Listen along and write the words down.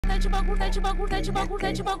Hey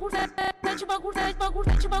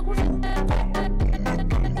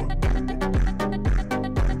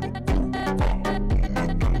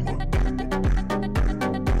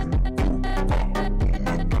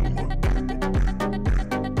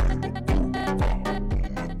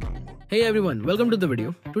everyone, welcome to the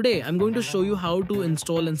video. Today I'm going to show you how to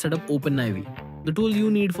install and set up OpenIV, the tool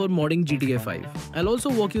you need for modding GTA 5. I'll also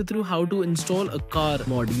walk you through how to install a car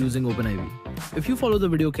mod using OpenIV. If you follow the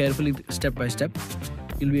video carefully step by step,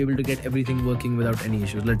 you'll be able to get everything working without any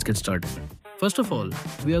issues. Let's get started. First of all,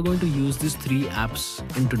 we are going to use these 3 apps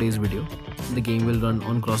in today's video. The game will run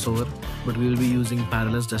on CrossOver, but we will be using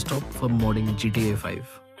Parallels Desktop for modding GTA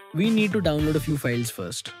 5. We need to download a few files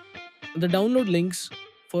first. The download links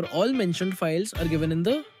for all mentioned files are given in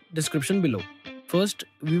the description below. First,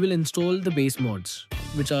 we will install the base mods,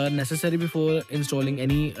 which are necessary before installing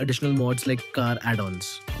any additional mods like car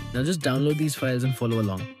add-ons. Now just download these files and follow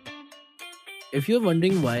along. If you're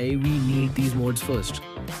wondering why we need these mods first,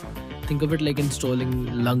 think of it like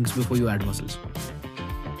installing lungs before you add muscles.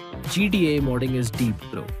 GTA modding is deep,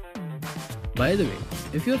 bro. By the way,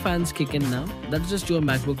 if your fans kick in now, that's just your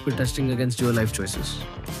MacBook protesting against your life choices.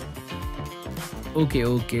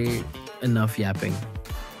 Okay, enough yapping.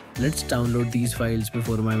 Let's download these files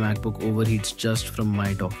before my MacBook overheats just from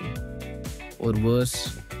my talking. Or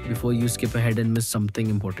worse, before you skip ahead and miss something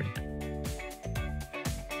important.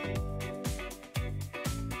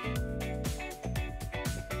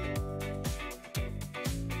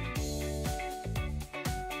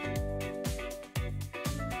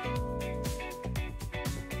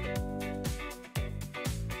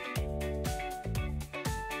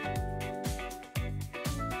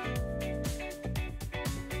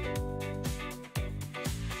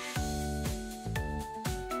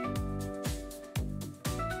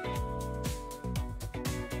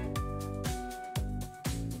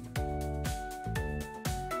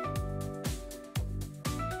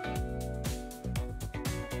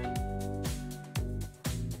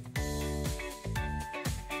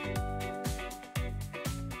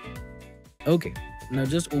 Okay, now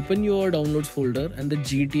just open your downloads folder and the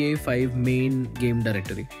GTA 5 main game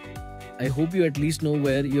directory. I hope you at least know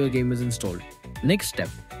where your game is installed. Next step,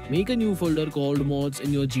 make a new folder called mods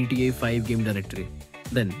in your GTA 5 game directory.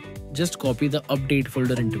 Then, just copy the update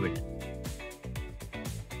folder into it.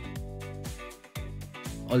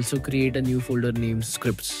 Also create a new folder named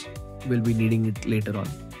scripts. We'll be needing it later on.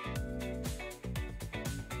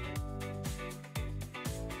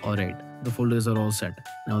 Alright. The folders are all set.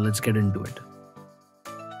 Now let's get into it.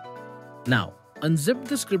 Now, unzip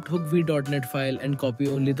the ScriptHookVDotNet file and copy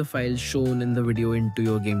only the files shown in the video into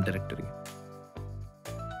your game directory.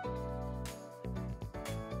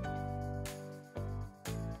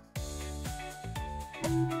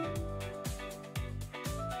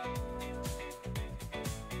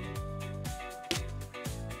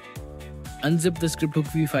 Unzip the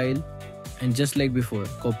ScriptHookV file. And just like before,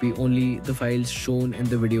 copy only the files shown in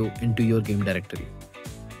the video into your game directory.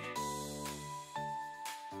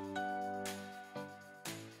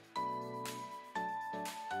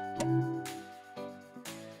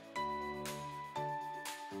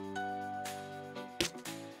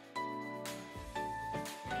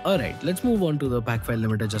 Alright, let's move on to the pack file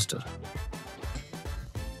limit adjuster.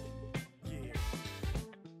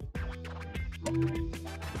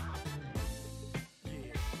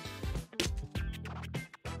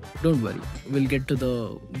 Don't worry, we'll get to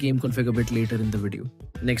the GameConfig a bit later in the video.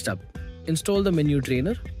 Next up, install the Menyoo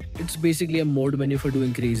Trainer. It's basically a mod menu for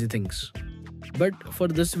doing crazy things. But for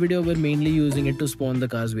this video, we're mainly using it to spawn the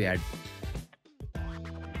cars we add.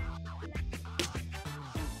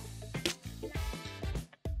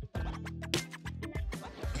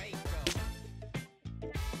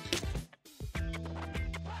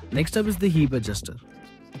 Next up is the heap adjuster.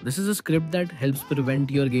 This is a script that helps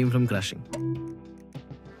prevent your game from crashing.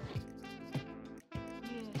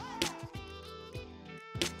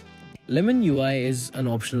 Lemon UI is an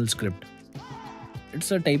optional script.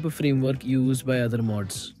 It's a type of framework used by other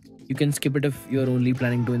mods. You can skip it if you're only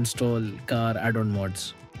planning to install car add-on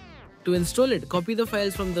mods. To install it, copy the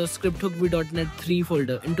files from the ScriptHookVDotNet 3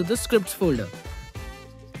 folder into the scripts folder.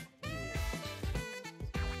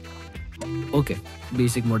 Okay,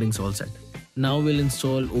 basic modding's all set. Now we'll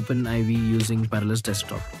install OpenIV using Parallels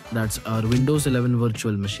Desktop. That's our Windows 11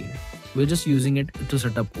 virtual machine. We're just using it to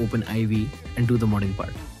set up OpenIV and do the modding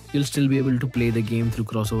part. You'll still be able to play the game through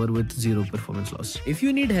CrossOver with zero performance loss. If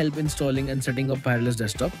you need help installing and setting up Parallels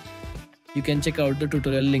Desktop, you can check out the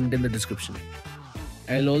tutorial linked in the description.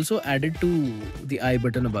 I'll also add it to the I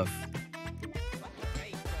button above.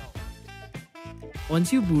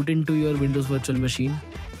 Once you boot into your Windows virtual machine,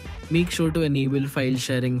 make sure to enable file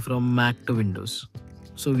sharing from Mac to Windows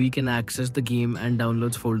so we can access the game and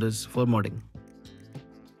downloads folders for modding.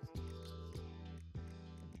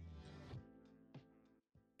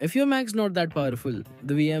 If your Mac's not that powerful,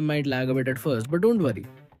 the VM might lag a bit at first, but don't worry.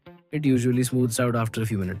 It usually smooths out after a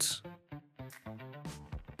few minutes.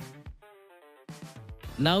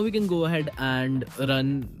 Now we can go ahead and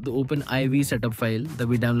run the OpenIV setup file that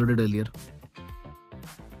we downloaded earlier.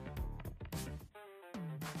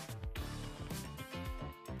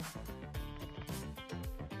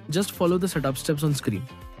 Just follow the setup steps on screen.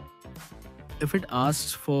 If it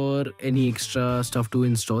asks for any extra stuff to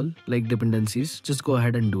install, like dependencies, just go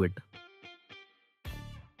ahead and do it.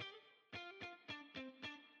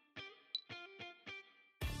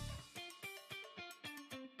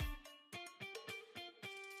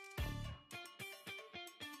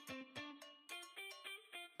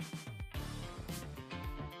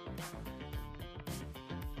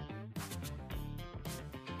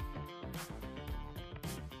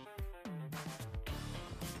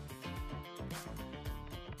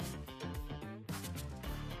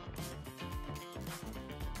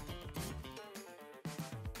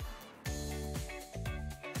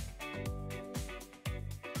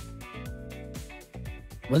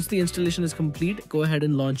 Once the installation is complete, go ahead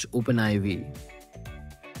and launch OpenIV.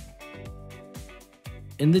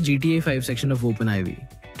 In the GTA 5 section of OpenIV,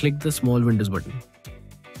 click the small Windows button.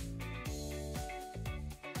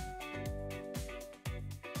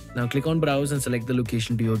 Now click on Browse and select the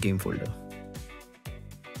location to your game folder.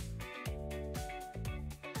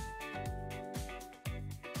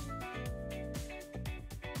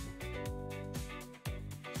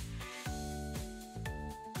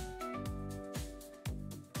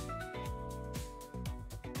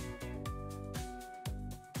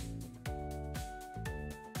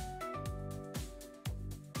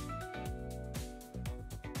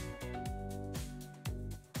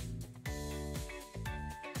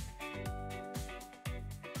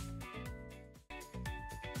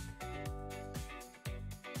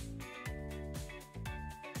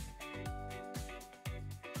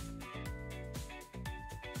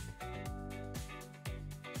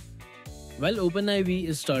 While OpenIV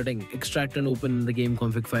is starting, extract and open the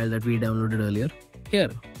GameConfig file that we downloaded earlier. Here,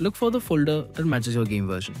 look for the folder that matches your game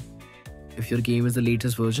version. If your game is the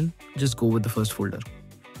latest version, just go with the first folder.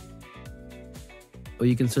 Or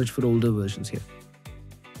you can search for older versions here.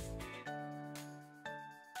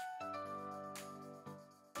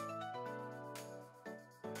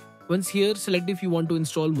 Once here, select if you want to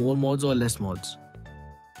install more mods or less mods.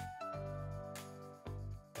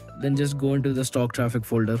 Then just go into the stock traffic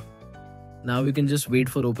folder. Now we can just wait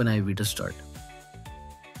for OpenIV to start.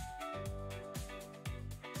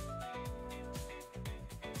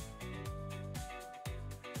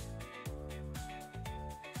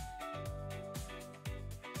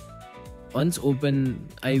 Once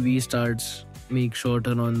OpenIV starts, make sure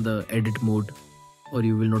turn on the edit mode or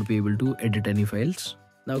you will not be able to edit any files.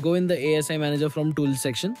 Now go in the ASI manager from tools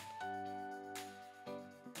section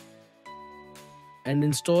and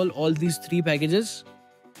install all these three packages.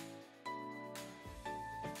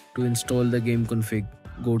 To install the GameConfig,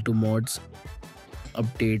 go to mods,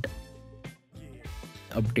 update,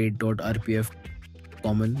 update.rpf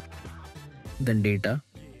common, then data.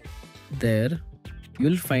 There,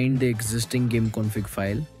 you'll find the existing GameConfig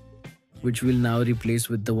file, which will now replace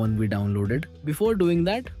with the one we downloaded. Before doing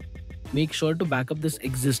that, make sure to back up this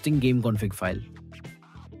existing GameConfig file.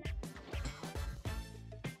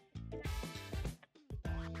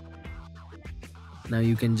 Now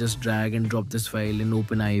you can just drag and drop this file in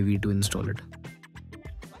OpenIV to install it.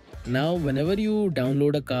 Now, whenever you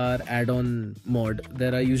download a car add-on mod,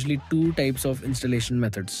 there are usually two types of installation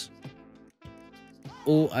methods: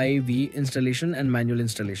 OIV installation and manual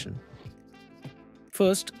installation.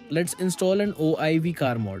 First, let's install an OIV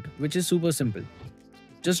Car Mod, which is super simple.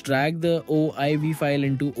 Just drag the OIV file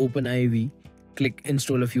into OpenIV, click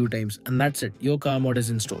install a few times, and that's it. Your car mod is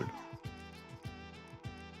installed.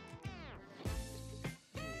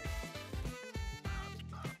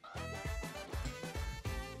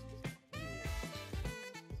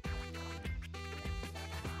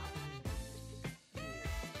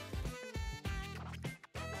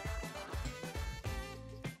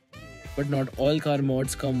 But not all car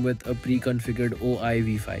mods come with a pre-configured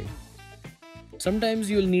OIV file.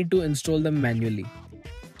 Sometimes you'll need to install them manually.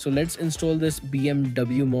 So let's install this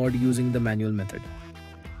BMW mod using the manual method.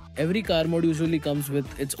 Every car mod usually comes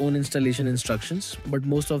with its own installation instructions, but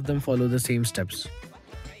most of them follow the same steps.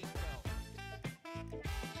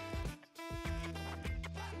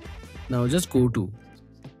 Now just go to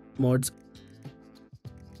mods,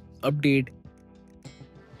 update,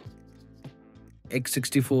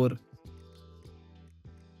 x64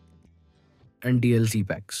 and DLC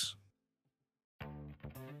packs.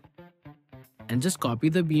 And just copy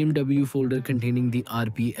the BMW folder containing the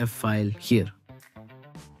RPF file here.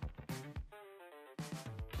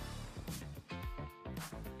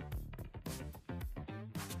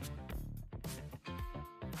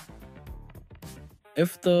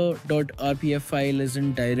 If the .rpf file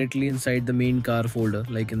isn't directly inside the main car folder,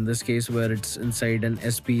 like in this case where it's inside an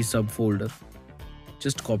SP subfolder,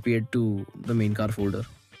 just copy it to the main car folder.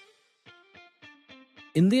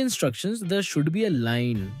 In the instructions, there should be a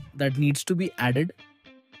line that needs to be added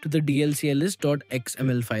to the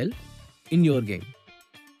dlcls.xml file in your game.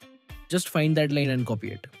 Just find that line and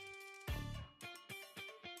copy it.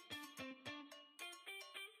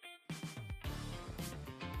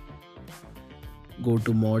 Go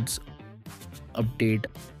to mods, update.rpf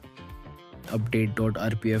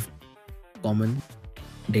common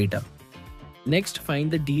data. Next,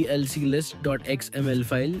 find the dlclist.xml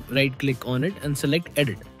file, right click on it and select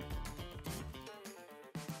edit.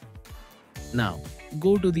 Now,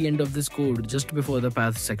 go to the end of this code just before the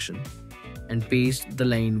path section and paste the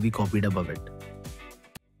line we copied above it.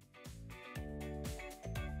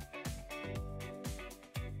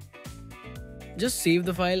 Just save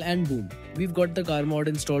the file and boom, we've got the car mod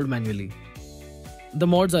installed manually. The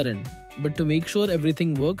mods are in, but to make sure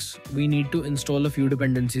everything works, we need to install a few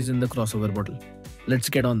dependencies in the CrossOver bottle. Let's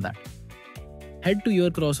get on that. Head to your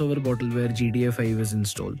CrossOver bottle where GTA 5 is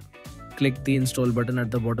installed. Click the install button at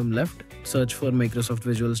the bottom left, search for Microsoft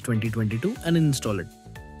Visuals 2022 and install it.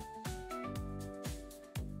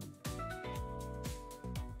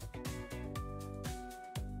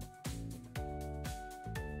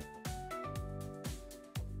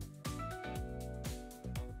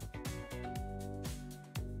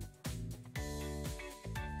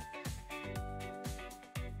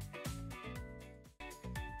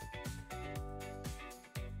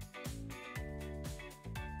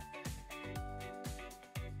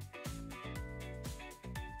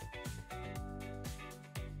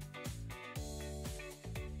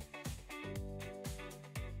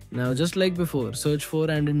 Now, just like before, search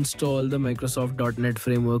for and install the Microsoft.NET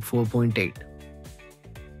Framework 4.8.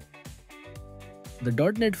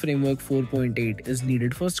 The .NET Framework 4.8 is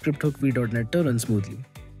needed for ScriptHookVDotNet to run smoothly.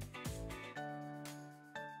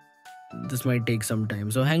 This might take some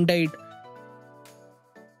time, so hang tight.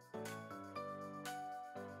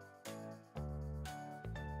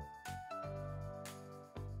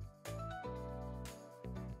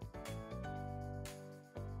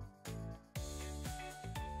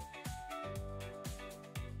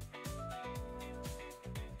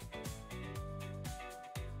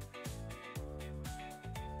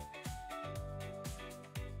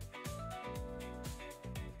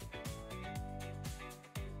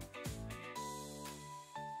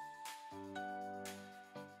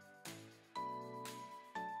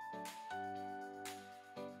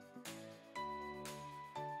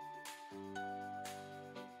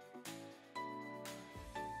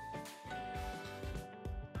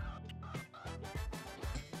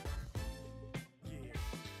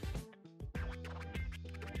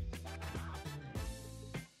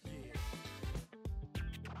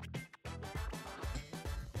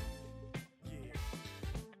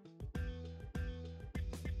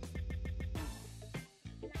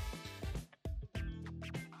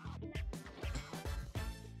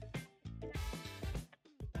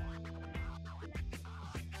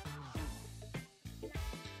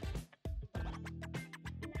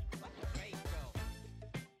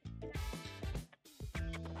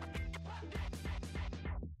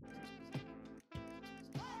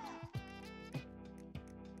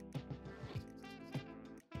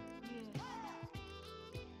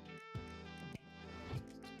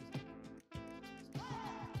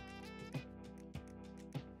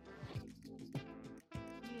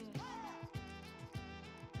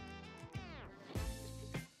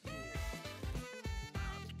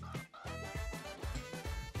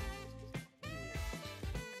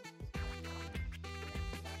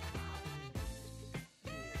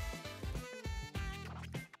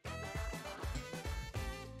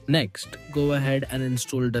 Next, go ahead and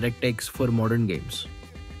install DirectX for modern games.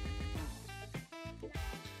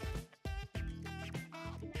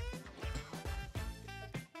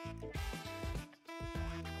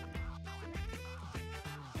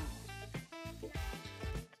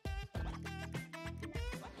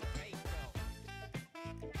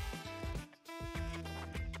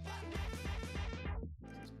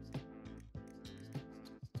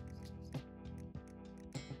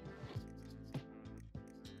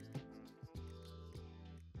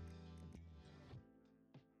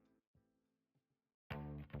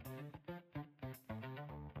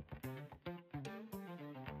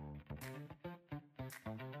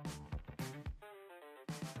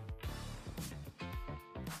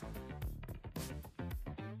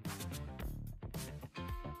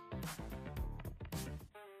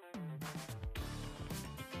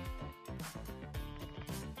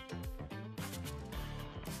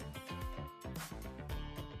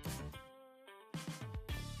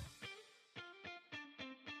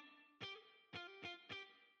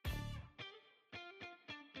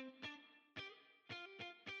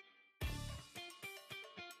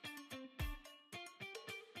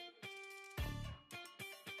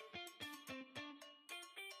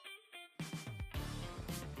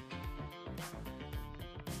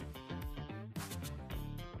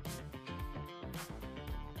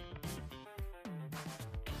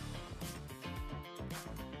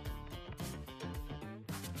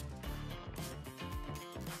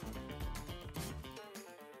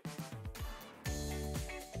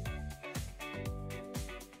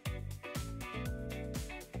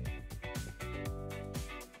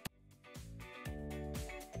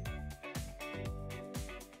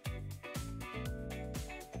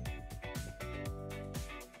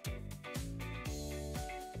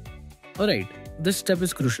 Alright, this step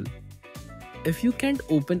is crucial. If you can't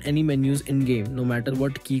open any menus in-game, no matter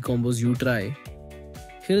what key combos you try,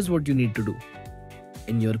 here's what you need to do.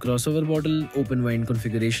 In your CrossOver bottle OpenIV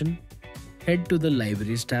configuration, head to the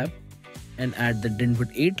Libraries tab and add the input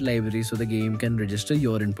 8 library so the game can register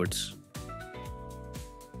your inputs.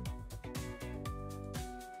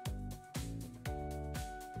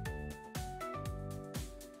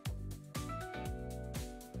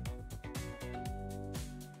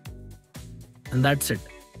 And that's it.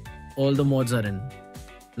 All the mods are in.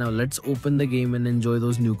 Now let's open the game and enjoy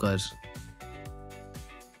those new cars.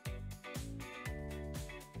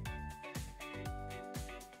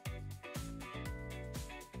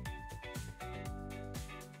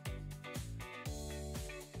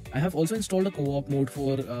 I have also installed a co-op mode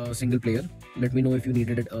for single player. Let me know if you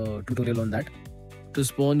needed a tutorial on that. To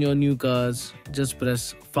spawn your new cars, just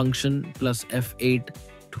press function plus F8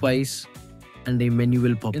 twice and a menu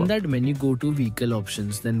will pop up. In that menu, go to vehicle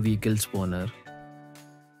options, then vehicle spawner.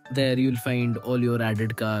 There you'll find all your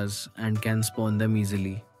added cars and can spawn them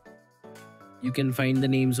easily. You can find the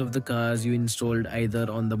names of the cars you installed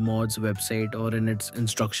either on the mod's website or in its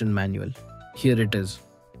instruction manual. Here it is.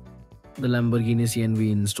 The Lamborghini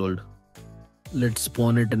CNV installed. Let's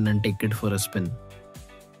spawn it and then take it for a spin.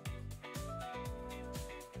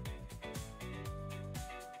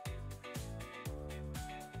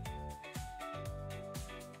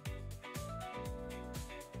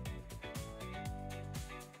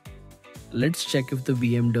 Let's check if the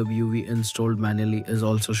BMW we installed manually is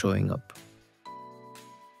also showing up.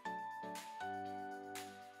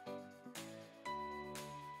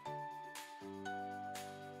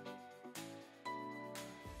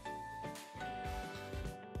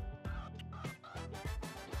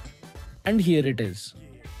 And here it is.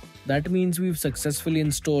 That means we've successfully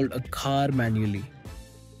installed a car manually.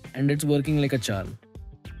 And it's working like a charm.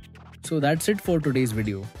 So that's it for today's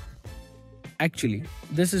video. Actually,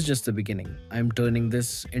 this is just the beginning. I'm turning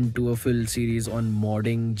this into a full series on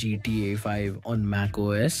modding GTA 5 on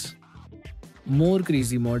macOS. More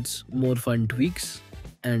crazy mods, more fun tweaks,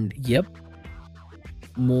 and yep,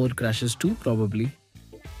 more crashes too probably.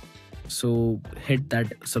 So hit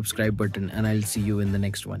that subscribe button and I'll see you in the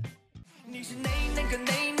next one.